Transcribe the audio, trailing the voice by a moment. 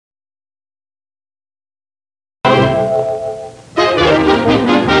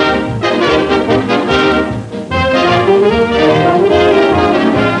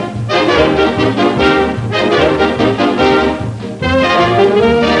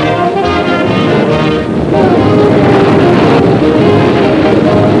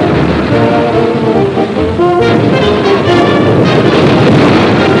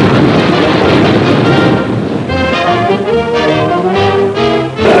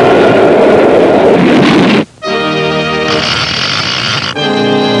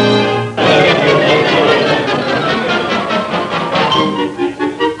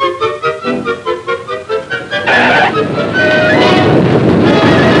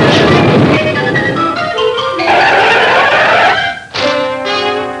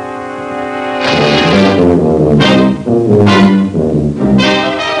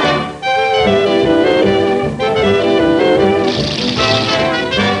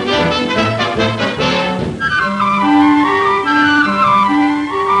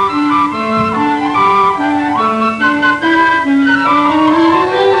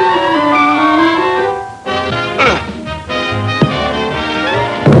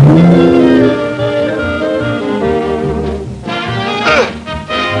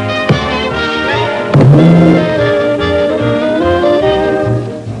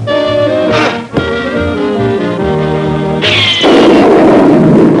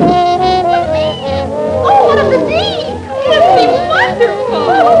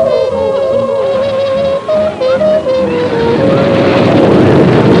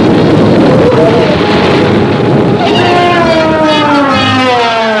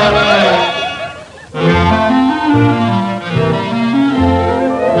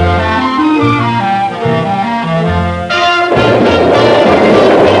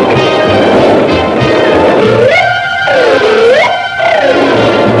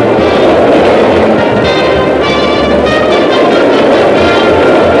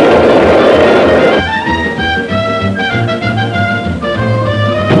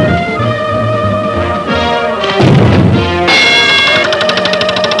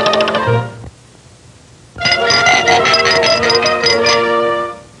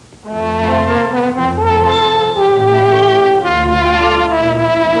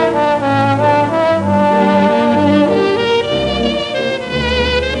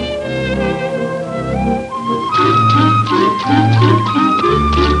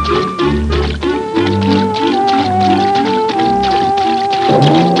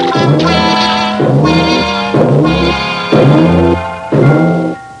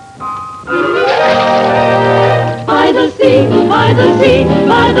By the sea,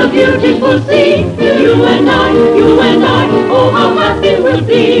 by the beautiful sea, you and I, oh how happy we'll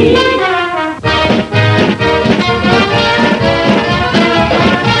be.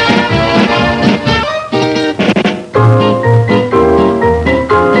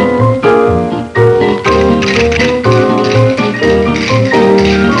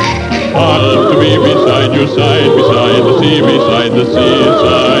 Beside your side, beside the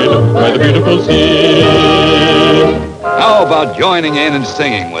seaside, by the beautiful sea. How about joining in and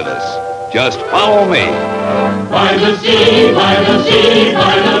singing with us? Just follow me. By the sea, by the sea,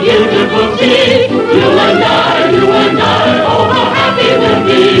 by the beautiful sea, you and I, oh how happy we'll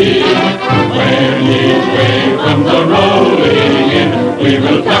be. When each wave comes a-rolling in, we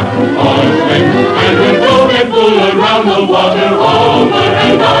will duck or swim, and we'll float and pull around the water, over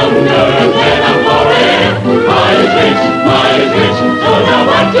and under, and then up for air. My is rich, so now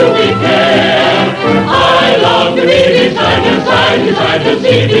what do we care? I love to be beside your side, beside the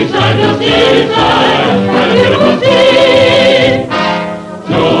seaside, by the beautiful sea.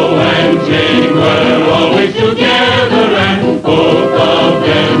 Joe and Jane were always together, and both of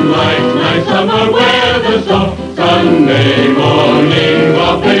them liked nice summer weather, so Sunday morning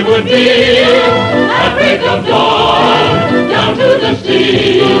off they would be. At break of dawn, down to the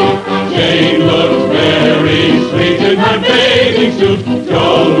sea. Jane looked very sweet in her bathing suit.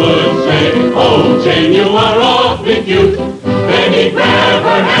 Joe would say, oh Jane, you are awfully cute. Then he'd grab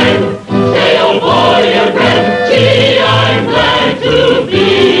her hand, say, oh boy, you're grand. Gee, I'm glad to be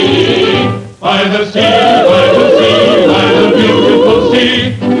by the sea, by the sea, by the beautiful sea.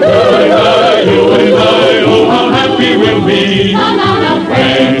 You and I, oh how happy we'll be.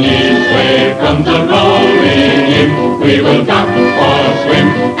 When each wave comes a-rolling in, we will duck or swim,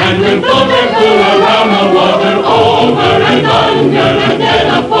 and we'll float and pull around the water, over and under, and then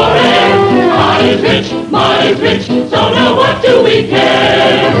up for air. My is rich, so now what do we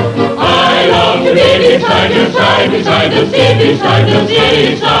care? I love to be beside your side, beside the seaside,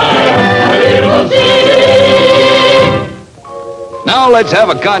 by the beautiful sea. Now let's have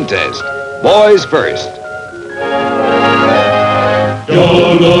a contest. Boys first.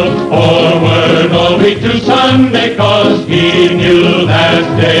 Joe looked forward all week to Sunday, 'cause he knew that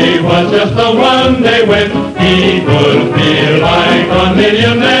day was just the one day when he would feel like a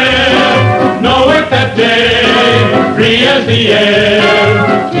millionaire. No work that day, free as the air.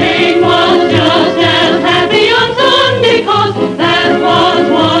 Jane was just as happy on Sunday, 'cause that was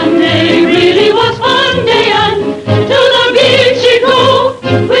one day, really was fun day, and to the beach she'd go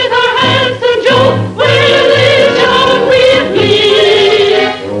with her handsome Joe, willing to with me.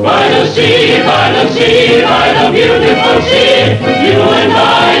 By the sea, by the sea, by the beautiful sea, you and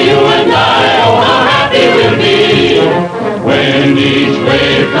I, oh how happy we'll be. When each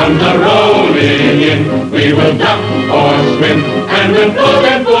wave comes a-rolling in, we will duck or swim, and we'll float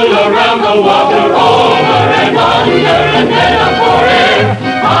and pull around the water, over and under, and then up for air.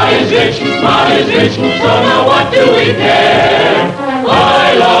 My is rich, so now what do we care?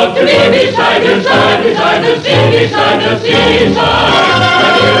 I love to be beside your side, beside the seaside,